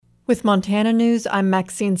With Montana News, I'm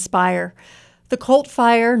Maxine Spire. The Colt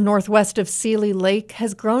Fire northwest of Seeley Lake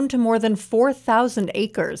has grown to more than 4,000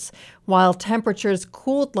 acres. While temperatures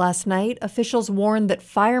cooled last night, officials warn that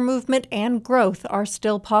fire movement and growth are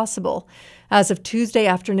still possible. As of Tuesday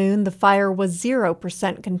afternoon, the fire was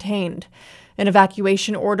 0% contained. An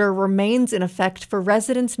evacuation order remains in effect for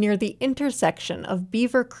residents near the intersection of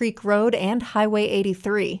Beaver Creek Road and Highway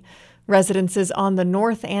 83. Residences on the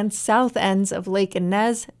north and south ends of Lake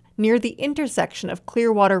Inez, near the intersection of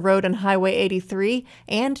Clearwater Road and Highway 83,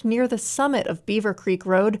 and near the summit of Beaver Creek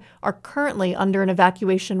Road are currently under an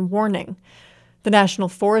evacuation warning. The National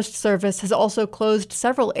Forest Service has also closed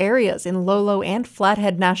several areas in Lolo and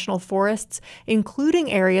Flathead National Forests,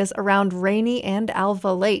 including areas around Rainy and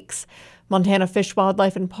Alva Lakes. Montana Fish,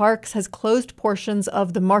 Wildlife, and Parks has closed portions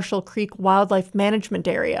of the Marshall Creek Wildlife Management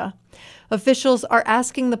Area. Officials are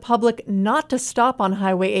asking the public not to stop on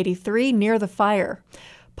Highway 83 near the fire.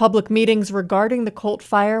 Public meetings regarding the Colt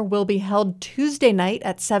Fire will be held Tuesday night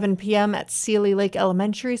at 7 p.m. at Seeley Lake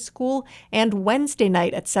Elementary School and Wednesday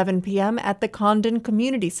night at 7 p.m. at the Condon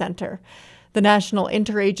Community Center. The National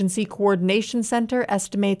Interagency Coordination Center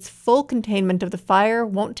estimates full containment of the fire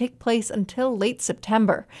won't take place until late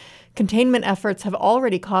September. Containment efforts have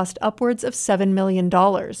already cost upwards of $7 million.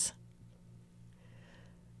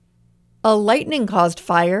 A lightning-caused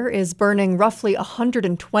fire is burning roughly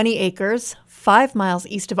 120 acres, 5 miles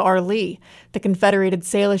east of Arlee. The Confederated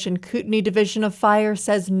Salish and Kootenai Division of Fire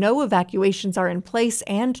says no evacuations are in place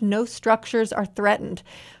and no structures are threatened.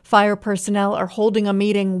 Fire personnel are holding a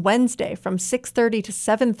meeting Wednesday from 6:30 to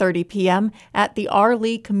 7:30 p.m. at the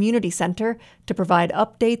Arlee Community Center to provide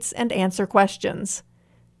updates and answer questions.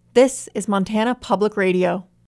 This is Montana Public Radio.